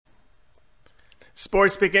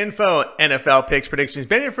Sports Pick Info, NFL picks, predictions,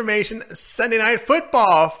 betting information, Sunday Night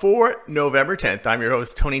Football for November 10th. I'm your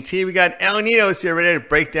host, Tony T. We got El Ninos here ready to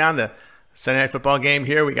break down the Sunday Night Football game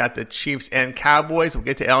here. We got the Chiefs and Cowboys. We'll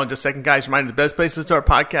get to El in just a second, guys. Reminder, the best place to listen to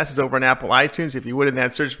our podcast is over on Apple iTunes. If you would, in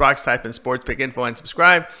that search box, type in Sports Pick Info and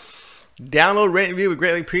subscribe. Download, rate, and review. We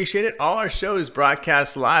greatly appreciate it. All our shows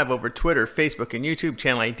broadcast live over Twitter, Facebook, and YouTube.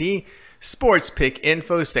 Channel ID, Sports Pick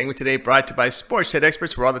Info. Segment today brought to you by Sports Bet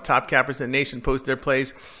Experts, where all the top cappers in the nation post their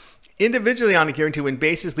plays individually on a guaranteed win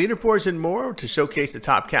basis, leaderboards, and more to showcase the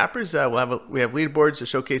top cappers. We have leaderboards to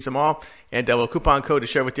showcase them all, and a coupon code to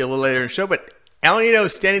share with you a little later in the show. But El Nino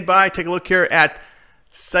standing by. Take a look here at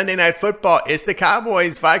Sunday Night Football. It's the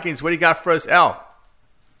Cowboys, Vikings. What do you got for us, El?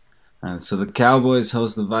 So the Cowboys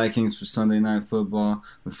host the Vikings for Sunday Night Football.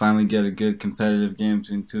 We finally get a good competitive game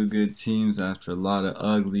between two good teams after a lot of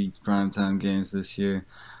ugly primetime games this year.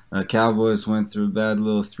 Cowboys went through a bad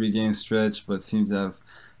little 3-game stretch, but seem to have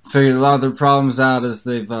figured a lot of their problems out as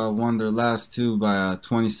they've won their last two by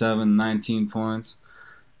 27-19 points.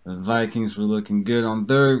 The Vikings were looking good on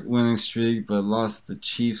their winning streak, but lost the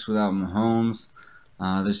Chiefs without Mahomes.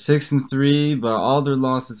 They're 6-3, but all their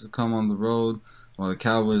losses have come on the road, while the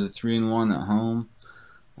Cowboys are 3-1 at home.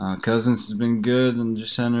 Cousins has been good in the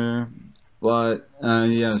center, but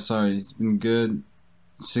he's been good.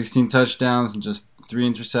 16 touchdowns and just 3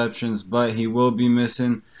 interceptions, but he will be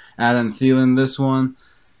missing Adam Thielen this one,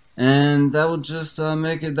 and that will just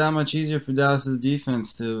make it that much easier for Dallas's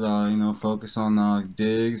defense to focus on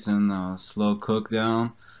Diggs and slow Cook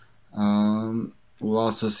down. We'll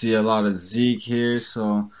also see a lot of Zeke here,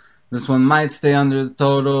 so this one might stay under the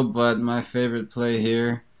total, but my favorite play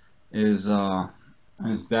here is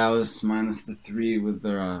Dallas minus the 3 with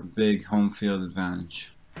their big home field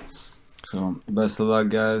advantage. So, best of luck,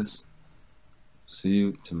 guys. See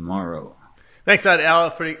you tomorrow. Thanks,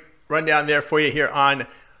 Al. Pretty rundown there for you here on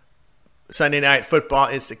Sunday Night Football.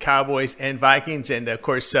 It's the Cowboys and Vikings. And, of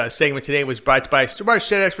course, segment today was brought to you by Sports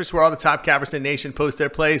Bet Experts, where all the top cappers in the nation post their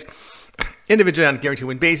plays individually on a guaranteed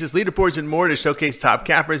win basis, leaderboards, and more to showcase top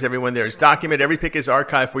cappers. Everyone there is documented. Every pick is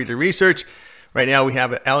archived for you to research. Right now, we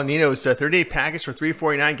have El Nino's 30-day package for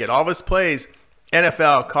 $349. Get all of his plays: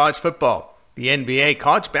 NFL, college football, the NBA,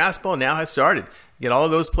 college basketball now has started. Get all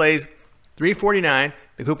of those plays, $349.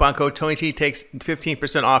 The coupon code TonyT takes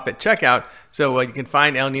 15% off at checkout. So you can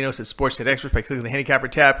find El Nino's at Sports Bet Experts by clicking the handicapper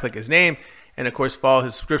tab, click his name, and, of course, follow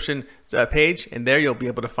his subscription page. And there you'll be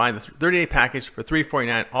able to find the 30-day package for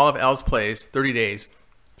 $349. All of El's plays, 30 days,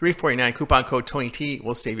 $349. Coupon code TonyT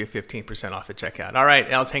will save you 15% off at checkout. All right,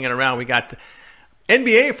 El's hanging around. We got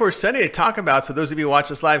NBA for Sunday to talk about. So those of you who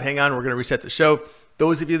watch us live, hang on. We're going to reset the show.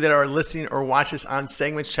 Those of you that are listening or watch us on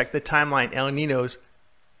segments, check the timeline. El Nino's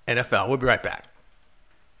NFL. We'll be right back.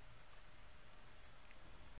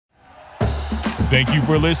 Thank you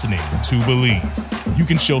for listening to Believe. You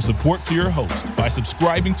can show support to your host by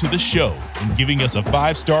subscribing to the show and giving us a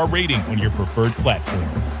 5-star rating on your preferred platform.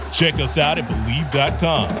 Check us out at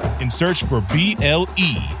Believe.com and search for BLEAV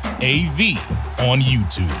on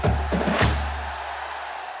YouTube.